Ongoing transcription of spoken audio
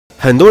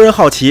很多人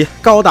好奇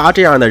高达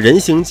这样的人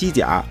形机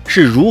甲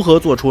是如何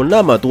做出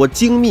那么多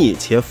精密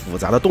且复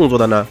杂的动作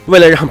的呢？为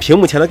了让屏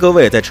幕前的各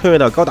位在穿越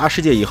到高达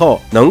世界以后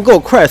能够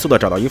快速的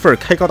找到一份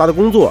开高达的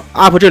工作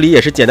，UP这里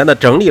也是简单的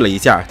整理了一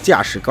下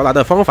驾驶高达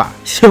的方法，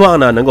希望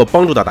呢能够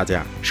帮助到大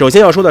家。首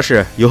先要说的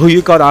是，由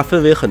于高达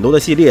分为很多的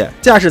系列，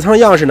驾驶舱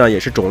样式呢也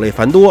是种类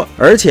繁多，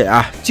而且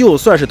就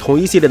算是同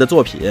一系列的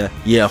作品，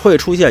也会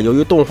出现由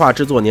于动画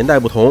制作年代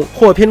不同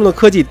或片中的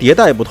科技迭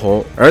代不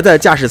同，而在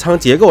驾驶舱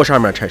结构上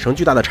面产生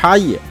巨大的差异。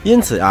因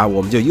此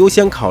我们就优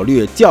先考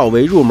虑较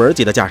为入门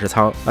级的驾驶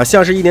舱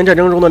像是1年战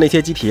争中的那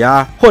些机体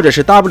或者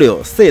是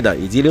W、SEED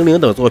以及00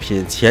等作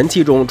品前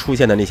期中出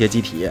现的那些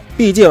机体。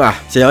毕竟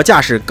想要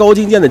驾驶高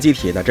精尖的机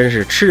体，那真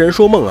是痴人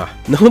说梦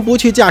能不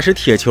去驾驶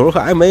铁球和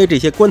MA 这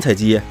些棺材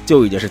机，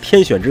就已经是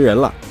天选之人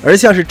了。而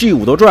像是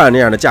G5 斗转那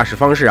样的驾驶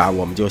方式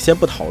我们就先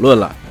不讨论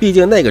了，毕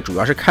竟那个主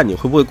要是看你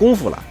会不会功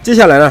夫了。接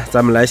下来呢，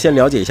咱们来先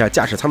了解一下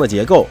驾驶舱的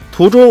结构。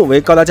图中为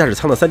高达驾驶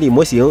舱的 3D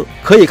模型，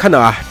可以看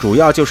到主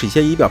要就是一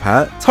些仪表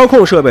盘，操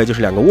控设备就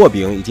是2个握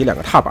柄以及2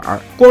个踏板。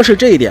光是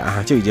这一点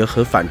就已经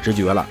很反直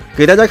觉了。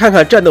给大家看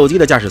看战斗机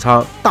的驾驶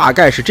舱，大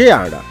概是这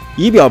样的。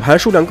仪表盘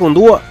数量更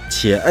多，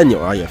且按钮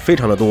也非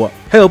常的多，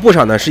还有不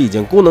少呢是已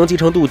经功能集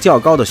成度较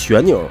高的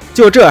旋钮。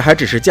就这还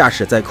只是驾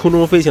驶在空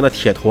中飞行的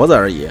铁坨子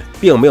而已，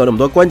并没有那么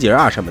多关节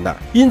什么的。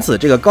因此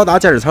这个高达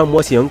驾驶舱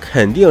模型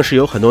肯定是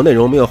有很多内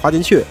容没有花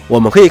进去。我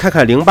们可以看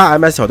看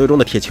08MS 小队中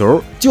的铁球，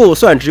就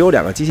算只有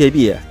2个机械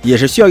臂，也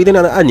是需要一定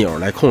量的按钮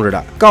来控制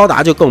的。高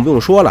达就更不用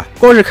说了，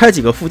光是开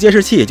几个副监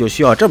视器就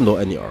需要这么多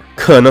按钮。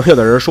可能有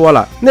的人说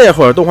了，那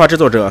会儿动画制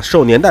作者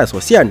受年代所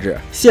限制，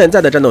现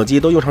在的战斗机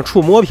都用上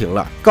触摸屏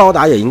了，高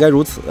达也应该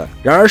如此。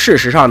然而事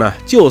实上呢，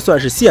就算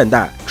是现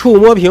代触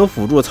摸屏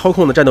辅助操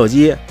控的战斗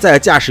机，在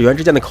驾驶员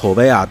之间的口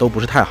碑都不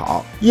是太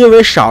好，因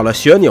为少了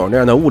旋钮那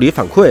样的物理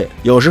反馈，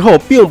有时候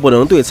并不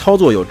能对操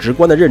作有直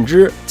观的认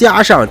知。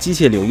加上机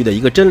械领域的一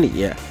个真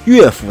理，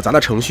越复杂的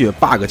程序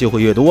bug 就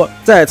会越多，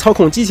在操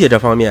控机械这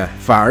方面，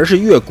反而是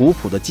越古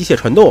朴的机械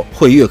传动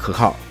会越可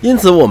靠。因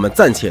此我们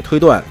暂且推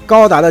断，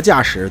高达的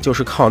驾驶就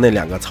是靠那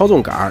2个操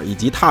纵杆以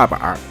及踏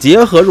板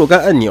结合若干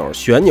按钮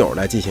旋钮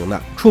来进行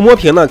的。触摸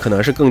屏呢，可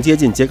能是更接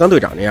近拮钢队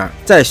长那样，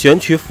在选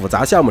取复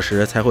杂项目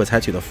时才会采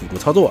取的辅助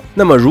操作。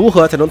那么如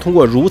何才能通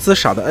过如此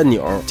少的按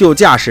钮就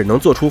驾驶能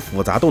做出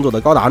复杂动作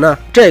的高达呢？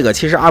这个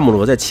其实阿姆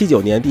罗在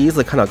79年第一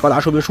次看到高达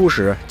说明书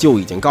时就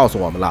已经告诉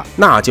我们了，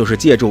那就是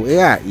借助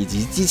AI 以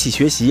及机器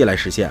学习来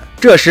实现。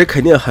这时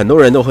肯定很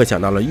多人都会想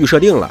到了预设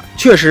定了。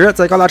确实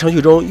在高达程序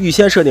中预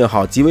先设定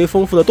好极为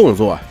丰富的动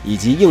作以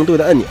及应对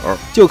的按钮，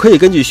就可以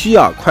根据需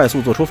要快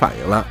速做出反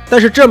应了。但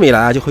是这么一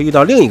来就会遇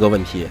到另一个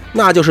问题，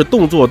那就是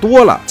动作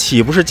多了，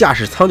岂不是驾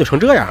驶舱就成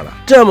这样了？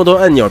这么多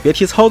按钮别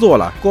提操作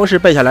了，光是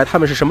背下来它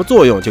们是什么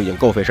作用就已经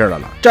够费事了。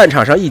战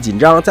场上一紧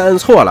张再按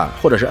错了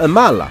或者是按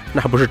慢了，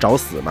那不是找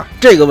死吗？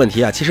这个问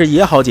题其实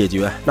也好解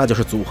决，那就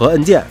是组合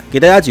按键。给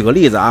大家举个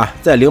例子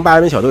在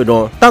08M小队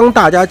中，当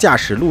大家驾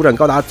驶陆战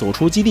高达走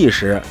出基地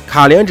时，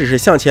卡莲只是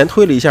向前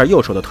推了一下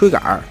右手的推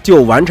杆，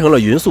就完成了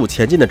匀速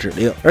前进的指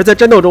令。而在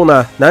战斗中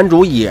呢，男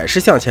主也是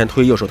向前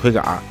推右手推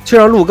杆，却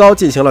让陆高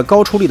进行了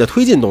高出力的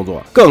推进动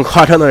作。更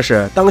夸张的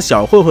是，当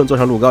小混混坐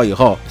上陆高以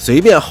后，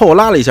随便后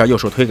拉了一下右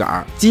手推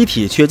杆，机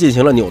体却进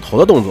行了扭头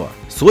的动作。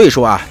所以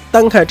说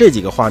单看这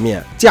几个画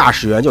面，驾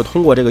驶员就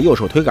通过这个右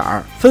手推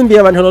杆分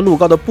别完成了陆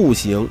高的步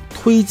行、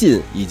推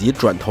进以及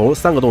转头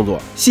3个动作。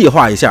细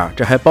化一下，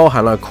这还包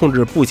含了控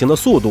制步行的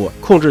速度、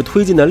控制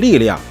推进的力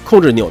量、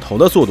控制扭头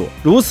的速度。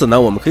如此呢，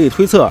我们可以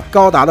推测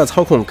高达的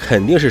操控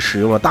肯定是使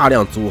用了大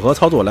量组合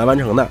操作来完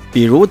成的。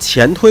比如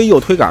前推右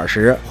推杆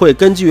时，会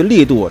根据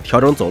力度调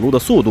整走路的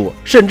速度，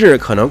甚至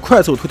可能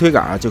快速推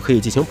杆就可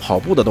以进行跑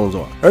步的动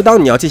作。而当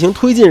你要进行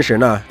推进时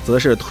呢，则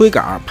是推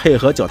杆配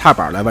合脚踏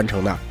板来完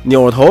成的。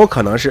扭头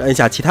可能是按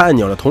下其他按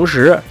钮的同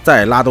时，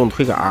再拉动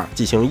推杆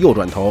进行右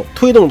转头，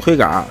推动推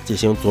杆进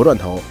行左转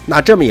头。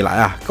那这么一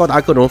来高达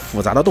各种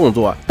复杂的动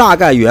作大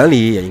概原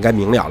理也应该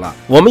明了了。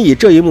我们以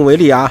这一幕为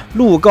例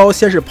陆高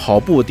先是跑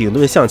步顶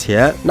顿向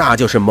前，那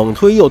就是猛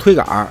推右推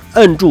杆，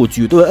摁住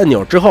举顿按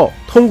钮之后，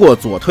通过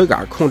左推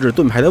杆控制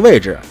盾牌的位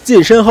置，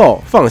近身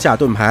后放下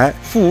盾牌，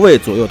复位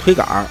左右推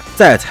杆，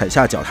再踩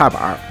下脚踏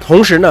板，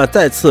同时呢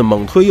再次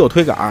猛推右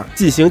推杆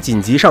进行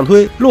紧急上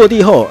推，落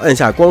地后按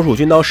下光束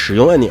军刀使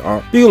用按钮，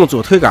并用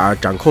左推杆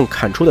掌控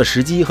砍出的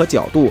时机和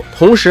角度，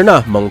同时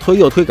呢猛推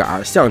右推杆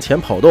向前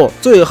跑动，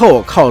最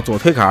后靠左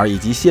推杆以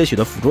及些许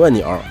的辅助按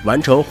钮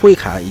完成挥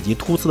砍以及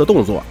突刺的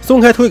动作。松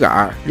开推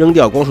杆，扔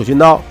掉光束军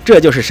刀，这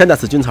就是山大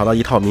寺军曹的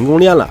一套民工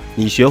链了。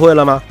你学会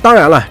了吗？当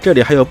然了，这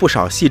里还有不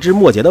少细枝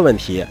末节的问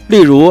题，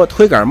例如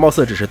推杆貌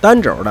似只是单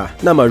轴的，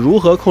那么如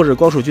何控制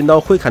光束军刀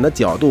挥砍的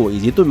角度以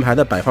及盾牌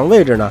的摆放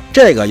位置呢？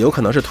这个有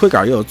可能是推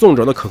杆也有纵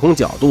轴的可控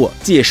角度，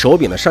即手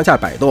柄的上下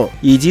摆动，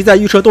以及在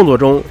预设动作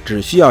中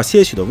只需要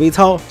些许的微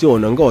操就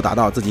能够达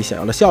到自己想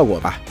要的效果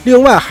吧。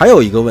另外还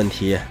有一个问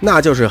题，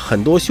那就是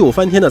很多秀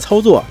翻天的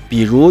操作，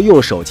比如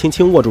用手轻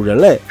轻握住人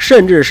类，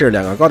甚至是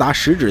2个高达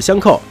十指相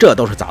扣，这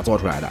都是咋做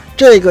出来的？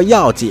这个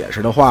要解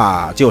释的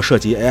话，就涉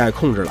及 AI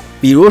控制了。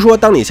比如说，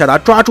当你下达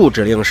抓住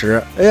指令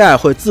时 ，AI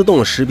会自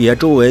动识别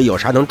周围有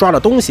啥能抓的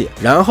东西，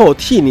然后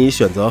替你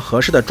选择合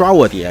适的抓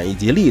握点以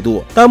及力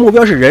度。当目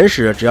标是人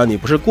时，只要你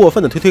不是过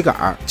分的推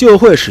杆，就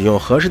会使用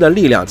合适的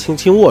力量轻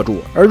轻握住。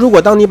而如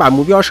果当你把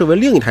目标设为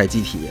另一台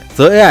机体，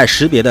则 AI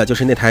识别的就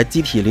是那台机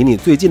体离你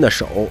最近的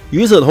手。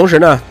与此同时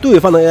呢，对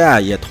方的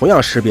AI 也同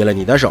样识别了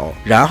你的手，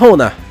然后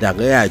呢，两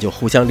个 AI 就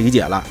互相理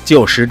解了，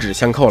就十指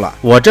相扣了。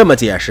我这么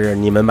解释，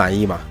你们满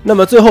意吗？那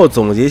么最后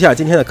总结一下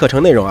今天的课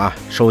程内容啊。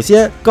首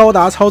先，高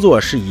达操作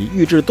是以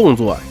预置动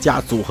作加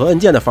组合按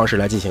键的方式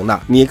来进行的。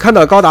你看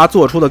到高达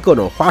做出的各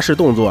种花式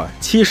动作，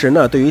其实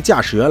呢，对于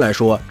驾驶员来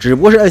说，只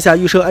不过是按下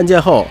预设按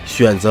键后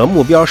选择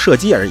目标射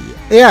击而已。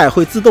AI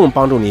会自动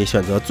帮助你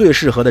选择最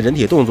适合的人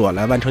体动作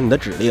来完成你的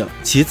指令。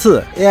其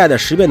次 ，AI 的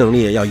识别能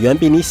力要远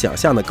比你想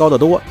象的高得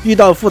多。遇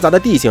到复杂的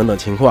地形等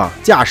情况，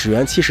驾驶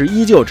员其实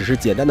依旧只是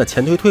简单的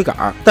前推杆，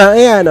但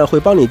AI 呢会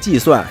帮你计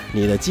算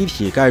你的机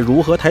体该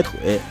如何抬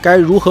腿，该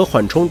如何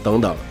缓冲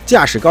等等。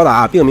驾驶高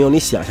达并没有你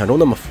想象中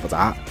那么复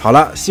杂。好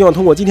了，希望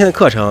通过今天的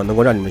课程能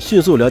够让你们迅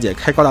速了解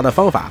开高达的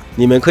方法，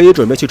你们可以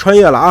准备去穿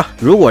越了啊！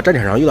如果战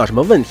场上遇到什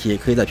么问题，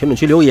可以在评论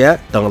区留言，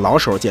等老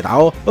手解答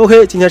哦。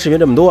OK， 今天视频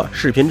这么多，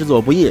视频制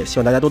作不易，希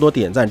望大家多多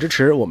点赞支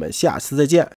持，我们下次再见。